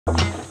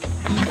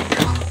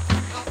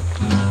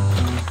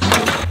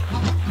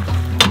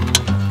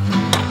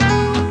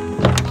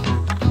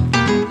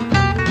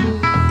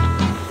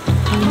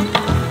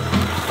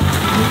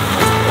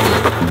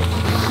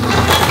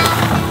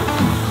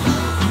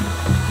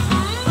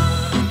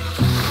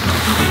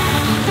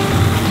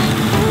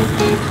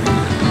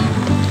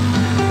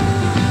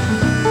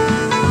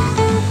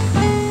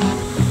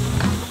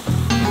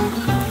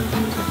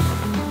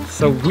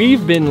So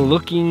we've been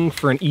looking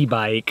for an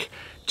e-bike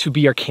to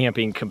be our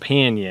camping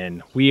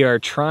companion. We are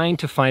trying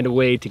to find a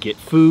way to get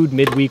food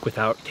midweek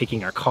without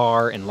taking our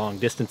car and long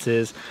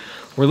distances.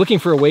 We're looking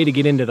for a way to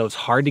get into those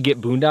hard to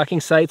get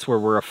boondocking sites where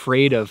we're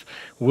afraid of,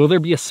 will there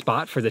be a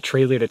spot for the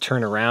trailer to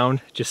turn around?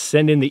 Just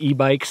send in the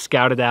e-bike,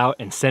 scout it out,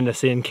 and send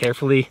us in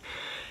carefully.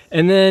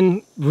 And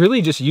then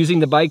really just using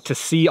the bike to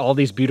see all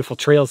these beautiful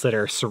trails that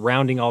are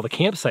surrounding all the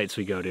campsites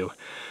we go to.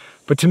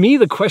 But to me,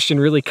 the question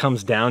really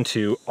comes down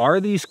to, are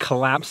these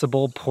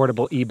collapsible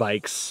portable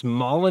e-bikes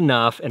small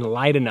enough and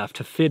light enough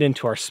to fit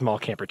into our small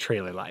camper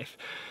trailer life?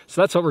 So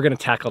that's what we're going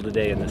to tackle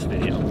today in this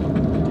video.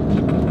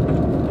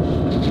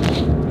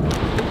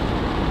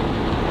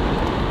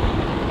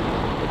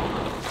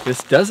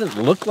 This doesn't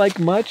look like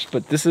much,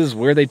 but this is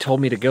where they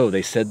told me to go.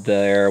 They said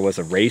there was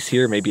a race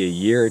here maybe a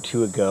year or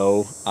two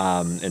ago,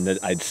 and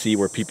that I'd see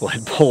where people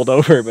had pulled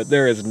over, but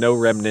there is no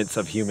remnants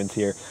of humans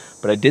here.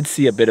 But I did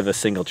see a bit of a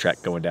single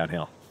trek going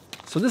downhill.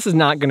 So this is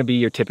not going to be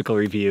your typical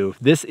review.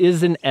 This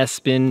is an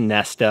Espin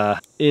Nesta.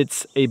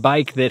 It's a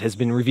bike that has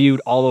been reviewed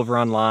all over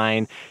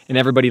online and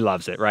everybody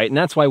loves it, right? And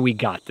that's why we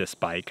got this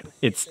bike.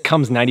 It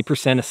comes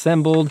 90%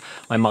 assembled.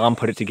 My mom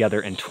put it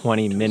together in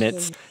 20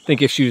 minutes. I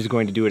think if she was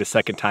going to do it a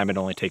second time, it'd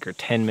only take her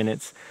 10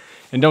 minutes.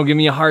 And don't give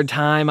me a hard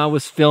time, I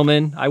was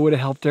filming. I would have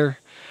helped her.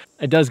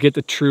 It does get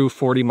the true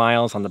 40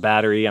 miles on the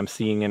battery I'm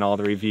seeing in all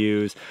the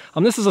reviews.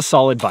 This is a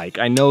solid bike.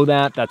 I know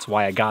that. That's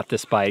why I got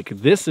this bike.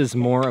 This is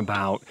more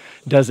about,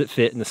 does it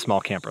fit in the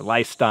small camper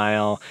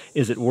lifestyle?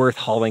 Is it worth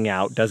hauling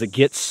out? Does it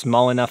get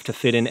small enough to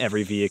fit in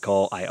every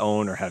vehicle I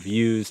own or have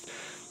used?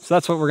 So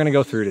that's what we're gonna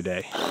go through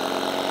today.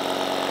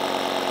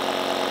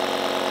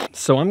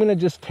 So I'm gonna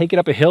just take it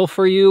up a hill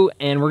for you,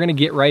 and we're gonna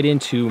get right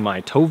into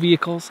my tow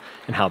vehicles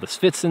and how this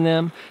fits in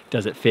them.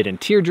 Does it fit in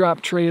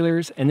teardrop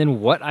trailers? And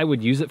then what I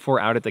would use it for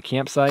out at the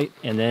campsite,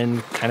 and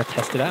then kind of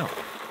test it out.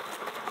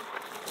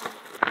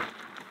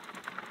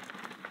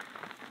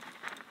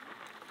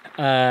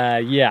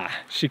 Yeah,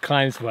 she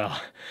climbs well,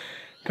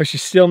 but she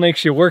still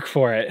makes you work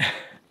for it.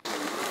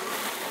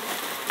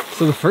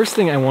 So the first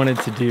thing I wanted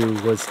to do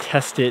was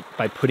test it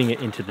by putting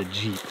it into the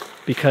Jeep.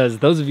 Because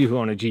those of you who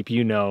own a Jeep,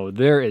 you know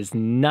there is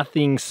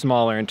nothing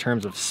smaller in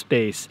terms of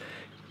space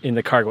in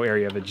the cargo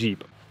area of a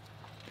Jeep.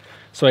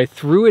 So I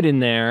threw it in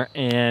there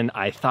and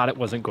I thought it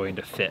wasn't going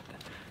to fit.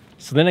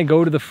 So then I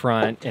go to the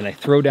front and I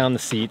throw down the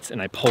seats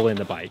and I pull in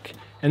the bike.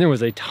 And there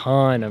was a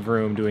ton of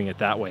room doing it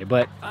that way,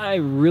 but I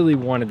really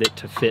wanted it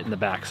to fit in the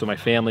back so my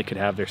family could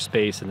have their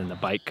space and then the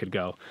bike could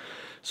go.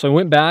 So I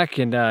went back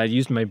and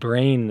used my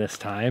brain this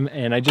time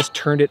and I just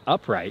turned it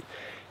upright.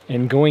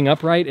 And going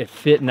upright, it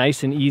fit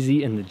nice and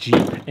easy in the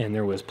Jeep, and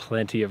there was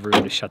plenty of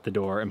room to shut the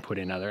door and put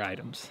in other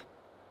items.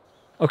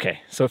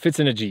 Okay, so it fits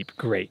in a Jeep,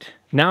 great.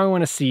 Now I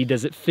want to see,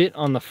 does it fit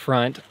on the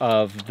front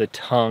of the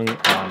tongue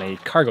on a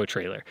cargo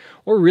trailer,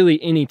 or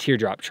really any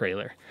teardrop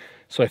trailer?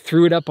 So I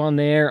threw it up on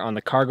there on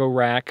the cargo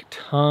rack,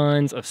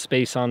 tons of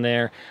space on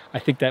there. I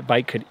think that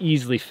bike could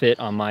easily fit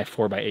on my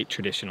 4x8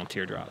 traditional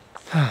teardrop.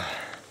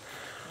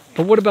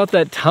 But what about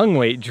that tongue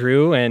weight,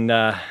 Drew? And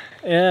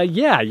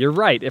yeah, you're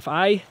right. If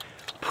I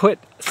put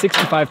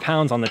 65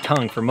 pounds on the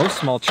tongue for most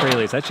small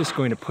trailers, that's just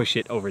going to push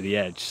it over the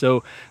edge.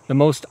 So the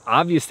most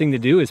obvious thing to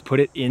do is put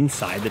it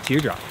inside the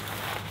teardrop.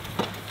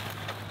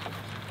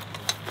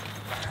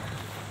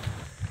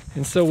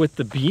 And so with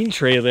the bean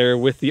trailer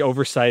with the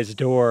oversized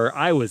door,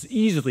 I was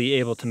easily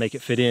able to make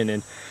it fit in.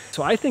 And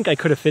so I think I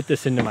could have fit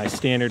this into my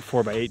standard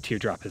 4x8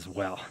 teardrop as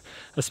well,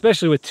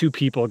 especially with two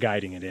people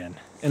guiding it in.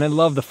 And I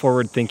love the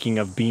forward thinking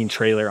of bean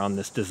trailer on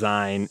this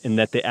design in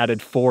that they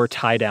added 4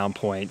 tie down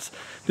points.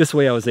 This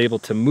way I was able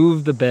to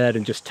move the bed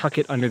and just tuck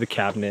it under the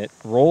cabinet,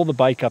 roll the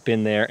bike up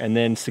in there, and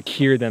then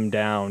secure them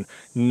down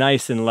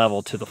nice and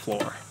level to the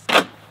floor.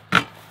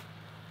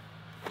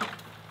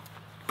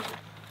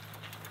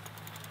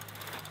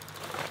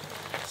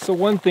 So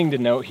one thing to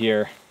note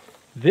here,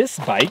 this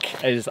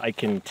bike, as I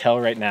can tell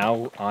right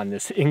now on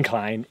this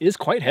incline, is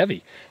quite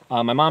heavy.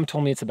 My mom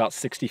told me it's about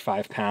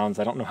 65 pounds.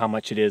 I don't know how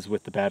much it is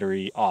with the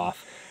battery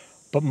off.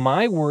 But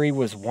my worry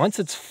was, once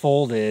it's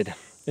folded,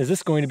 is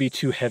this going to be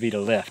too heavy to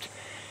lift?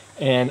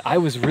 And I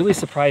was really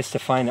surprised to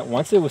find that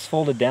once it was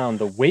folded down,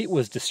 the weight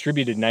was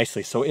distributed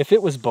nicely. So if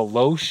it was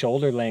below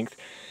shoulder length,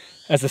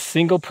 as a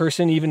single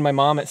person, even my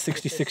mom at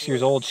 66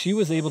 years old, she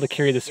was able to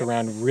carry this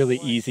around really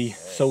easy.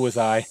 So was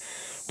I.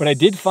 But I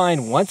did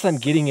find once I'm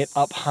getting it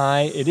up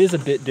high, it is a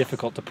bit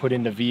difficult to put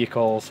into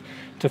vehicles,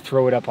 to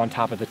throw it up on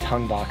top of the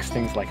tongue box,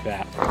 things like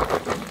that.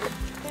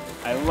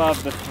 I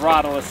love the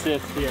throttle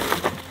assist here.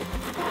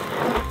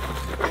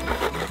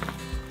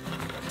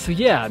 So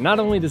yeah, not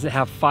only does it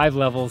have 5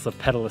 levels of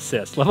pedal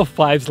assist, level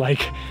 5's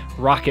like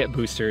rocket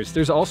boosters,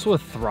 there's also a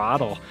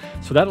throttle.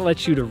 So that'll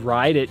let you to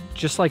ride it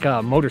just like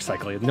a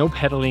motorcycle, no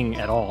pedaling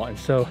at all. And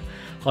so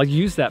I'll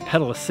use that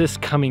pedal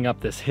assist coming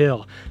up this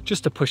hill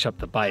just to push up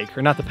the bike,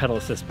 or not the pedal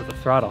assist, but the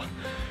throttle.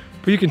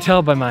 But you can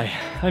tell by my,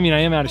 I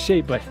am out of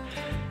shape, but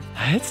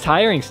it's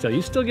tiring still.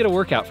 You still get a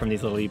workout from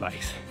these little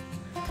e-bikes.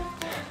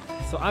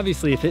 So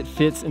obviously if it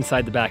fits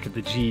inside the back of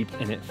the Jeep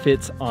and it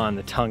fits on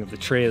the tongue of the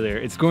trailer,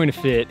 it's going to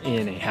fit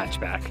in a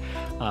hatchback,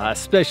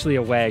 especially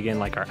a wagon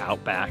like our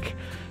Outback.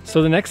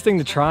 So the next thing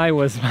to try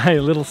was my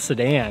little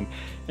sedan.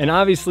 And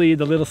obviously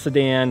the little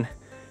sedan,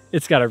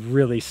 it's got a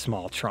really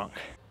small trunk.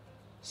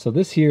 So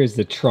this here is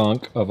the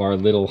trunk of our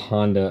little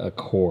Honda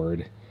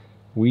Accord.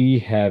 We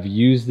have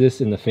used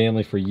this in the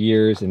family for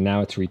years, and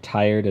now it's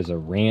retired as a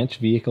ranch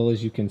vehicle,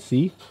 as you can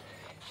see.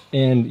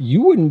 And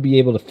you wouldn't be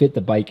able to fit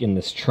the bike in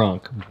this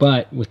trunk,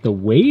 but with the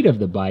weight of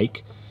the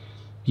bike,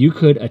 you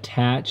could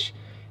attach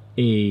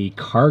a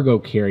cargo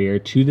carrier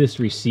to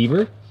this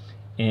receiver,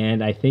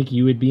 and I think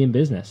you would be in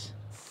business.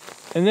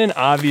 And then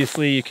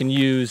obviously you can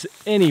use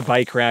any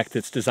bike rack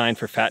that's designed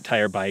for fat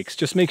tire bikes.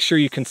 Just make sure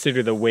you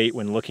consider the weight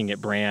when looking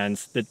at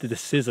brands, that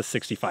this is a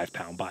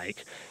 65-pound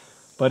bike.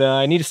 But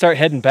I need to start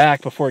heading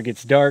back before it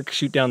gets dark,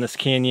 shoot down this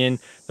canyon.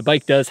 The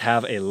bike does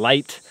have a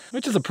light,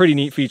 which is a pretty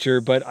neat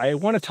feature, but I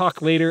want to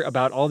talk later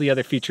about all the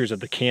other features of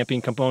the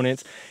camping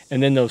components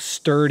and then those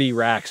sturdy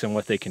racks and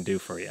what they can do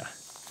for you.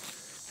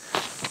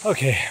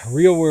 Okay,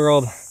 real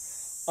world,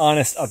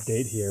 honest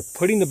update here.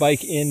 Putting the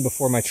bike in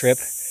before my trip,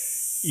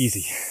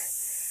 easy.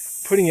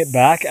 Putting it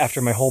back after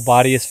my whole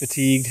body is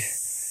fatigued,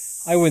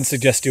 I wouldn't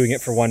suggest doing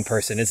it for one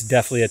person. It's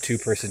definitely a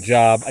two-person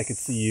job. I could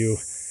see you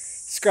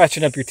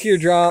scratching up your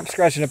teardrop,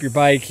 scratching up your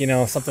bike, you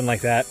know, something like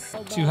that.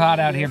 Too hot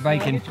out here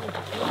biking.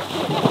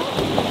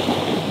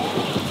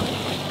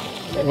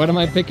 What am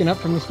I picking up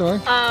from the store?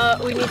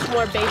 We need some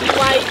more baby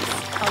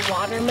wipes, a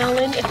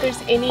watermelon if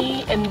there's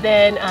any, and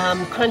then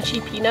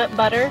crunchy peanut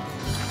butter.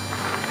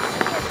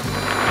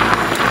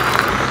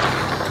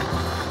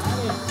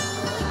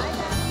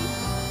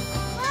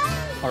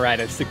 All right,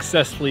 I've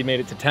successfully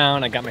made it to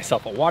town. I got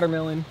myself a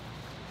watermelon,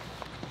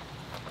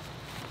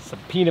 some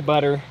peanut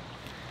butter,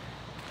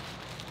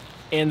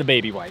 and the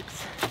baby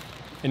wipes.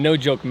 And no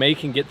joke, May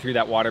can get through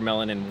that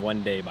watermelon in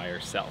one day by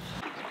herself.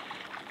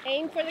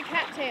 Aim for the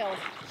cattails.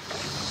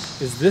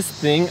 Is this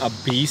thing a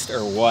beast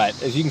or what?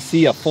 As you can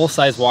see, a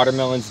full-size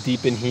watermelon's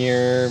deep in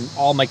here,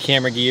 all my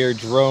camera gear,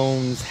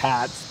 drones,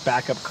 hats,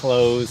 backup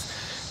clothes.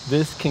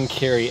 This can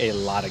carry a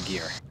lot of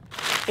gear.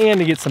 And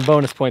to get some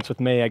bonus points with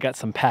May, I got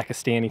some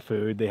Pakistani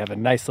food. They have a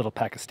nice little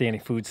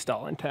Pakistani food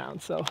stall in town,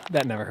 so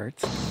that never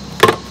hurts.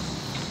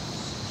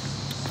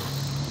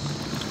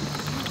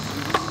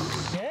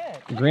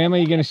 Grandma,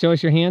 you gonna show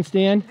us your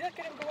handstand?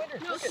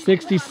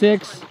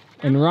 66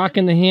 and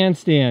rocking the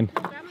handstand.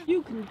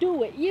 You can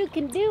do it, you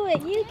can do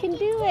it, you can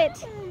do it.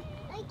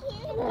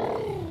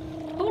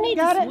 Who needs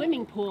a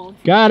swimming pool?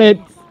 Got it.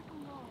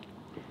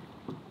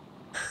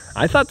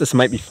 I thought this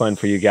might be fun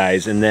for you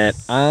guys in that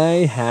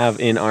I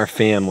have in our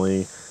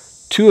family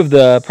two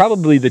of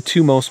probably the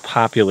two most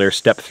popular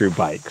step-through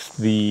bikes.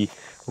 The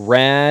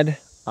Rad,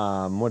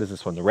 what is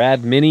this one? The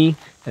Rad Mini,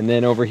 and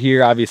then over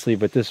here, obviously,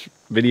 with this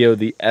video,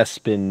 the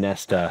Espin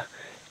Nesta.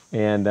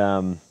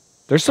 And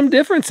there's some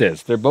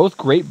differences. They're both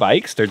great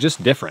bikes, they're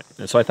just different.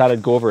 And so I thought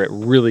I'd go over it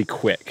really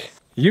quick.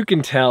 You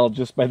can tell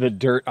just by the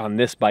dirt on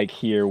this bike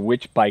here,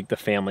 which bike the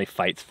family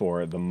fights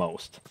for the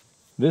most.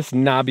 This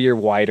knobbier,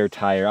 wider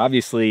tire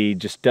obviously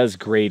just does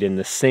great in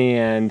the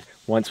sand,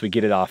 once we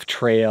get it off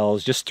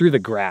trails, just through the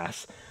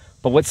grass.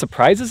 But what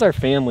surprises our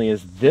family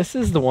is this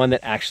is the one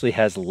that actually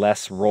has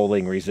less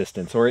rolling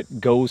resistance, or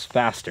it goes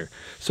faster.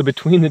 So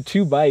between the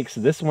two bikes,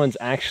 this one's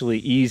actually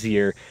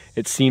easier.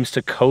 It seems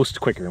to coast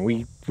quicker, and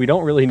we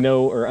don't really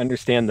know or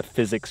understand the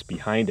physics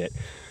behind it.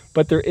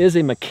 But there is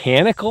a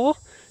mechanical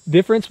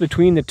difference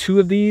between the two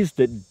of these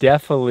that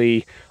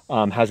definitely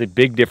has a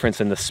big difference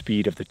in the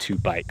speed of the two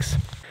bikes.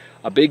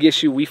 A big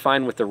issue we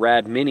find with the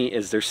Rad Mini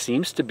is there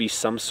seems to be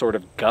some sort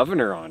of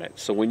governor on it.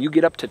 So when you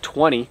get up to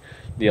 20,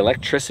 the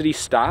electricity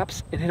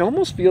stops, and it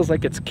almost feels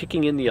like it's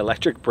kicking in the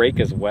electric brake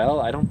as well.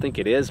 I don't think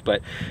it is,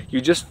 but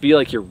you just feel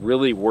like you're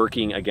really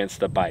working against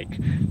the bike.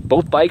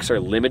 Both bikes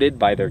are limited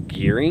by their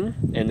gearing,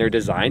 and they're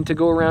designed to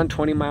go around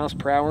 20 miles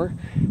per hour,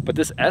 but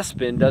this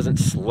Espin doesn't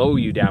slow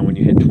you down when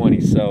you hit 20.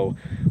 So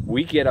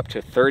we get up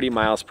to 30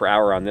 miles per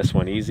hour on this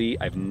one easy.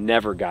 I've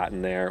never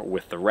gotten there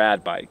with the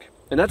Rad bike.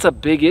 And that's a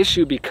big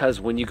issue because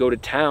when you go to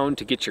town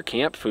to get your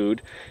camp food,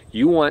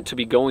 you want to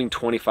be going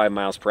 25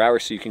 miles per hour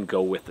so you can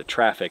go with the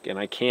traffic. And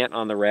I can't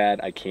on the Rad,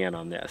 I can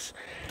on this.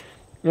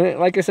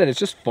 Like I said, it's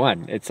just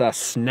fun. It's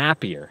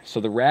snappier. So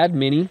the Rad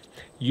Mini,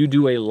 you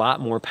do a lot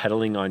more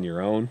pedaling on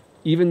your own.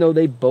 Even though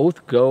they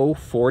both go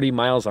 40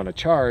 miles on a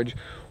charge,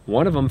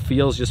 one of them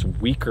feels just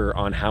weaker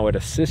on how it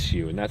assists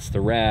you, and that's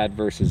the Rad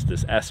versus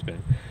this Espin.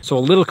 So a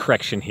little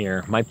correction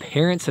here. My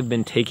parents have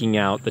been taking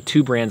out the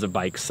two brands of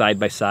bikes side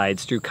by side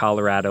through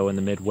Colorado and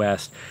the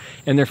Midwest,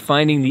 and they're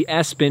finding the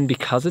Espin,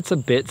 because it's a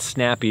bit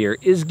snappier,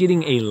 is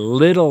getting a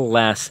little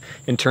less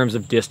in terms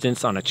of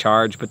distance on a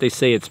charge, but they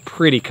say it's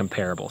pretty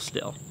comparable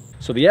still.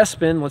 So the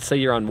Espin, let's say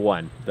you're on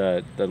one,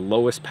 the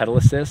lowest pedal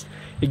assist,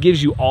 it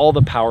gives you all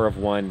the power of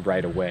one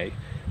right away.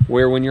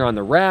 Where when you're on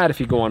the Rad, if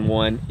you go on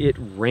one, it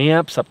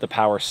ramps up the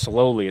power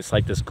slowly. It's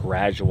like this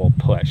gradual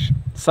push.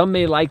 Some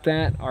may like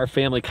that. Our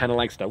family kind of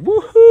likes the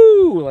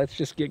woohoo, let's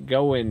just get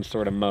going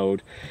sort of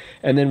mode.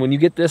 And then when you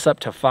get this up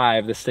to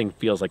 5, this thing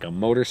feels like a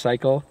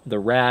motorcycle. The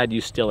Rad,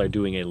 you still are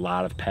doing a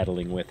lot of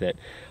pedaling with it.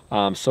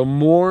 So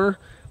more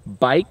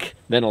bike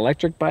than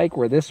electric bike,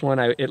 where this one,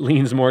 it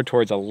leans more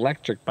towards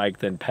electric bike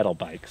than pedal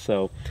bike.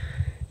 So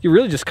it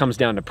really just comes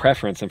down to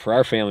preference, and for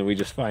our family, we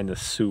just find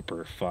this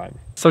super fun.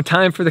 So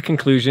time for the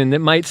conclusion that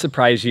might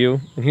surprise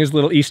you. And here's a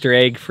little Easter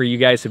egg for you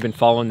guys who've been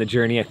following the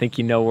journey. I think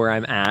you know where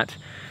I'm at.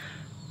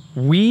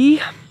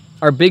 We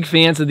are big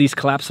fans of these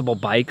collapsible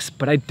bikes,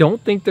 but I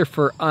don't think they're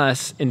for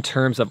us in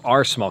terms of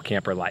our small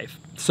camper life.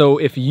 So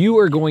if you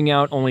are going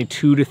out only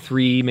 2 to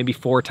 3, maybe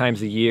 4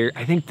 times a year,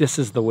 I think this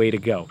is the way to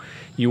go.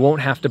 You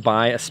won't have to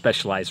buy a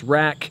specialized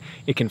rack.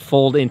 It can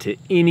fold into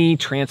any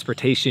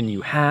transportation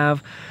you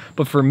have.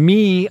 But for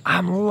me,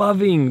 I'm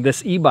loving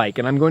this e-bike,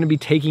 and I'm going to be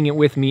taking it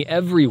with me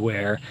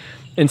everywhere.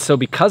 And so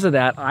because of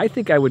that, I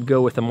think I would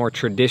go with a more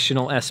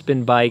traditional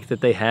Espin bike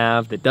that they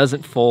have that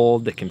doesn't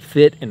fold, that can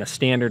fit in a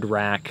standard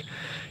rack.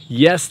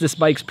 Yes, this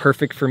bike's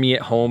perfect for me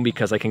at home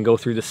because I can go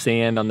through the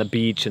sand on the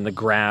beach and the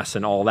grass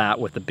and all that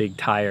with the big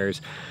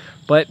tires.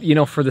 But you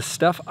know, for the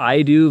stuff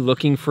I do,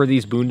 looking for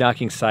these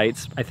boondocking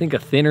sites, I think a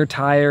thinner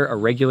tire, a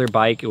regular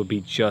bike, it would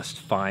be just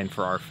fine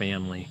for our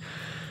family.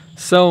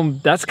 So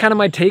that's kind of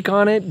my take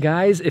on it,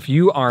 guys. If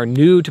you are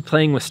new to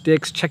playing with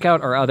sticks, check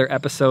out our other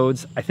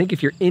episodes. I think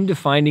if you're into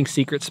finding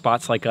secret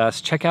spots like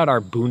us, check out our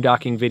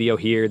boondocking video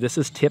here. This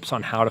is tips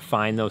on how to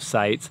find those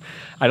sites.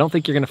 I don't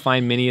think you're gonna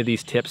find many of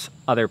these tips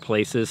other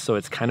places, so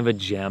it's kind of a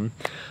gem.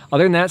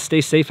 Other than that,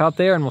 stay safe out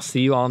there, and we'll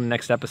see you all in the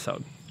next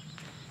episode.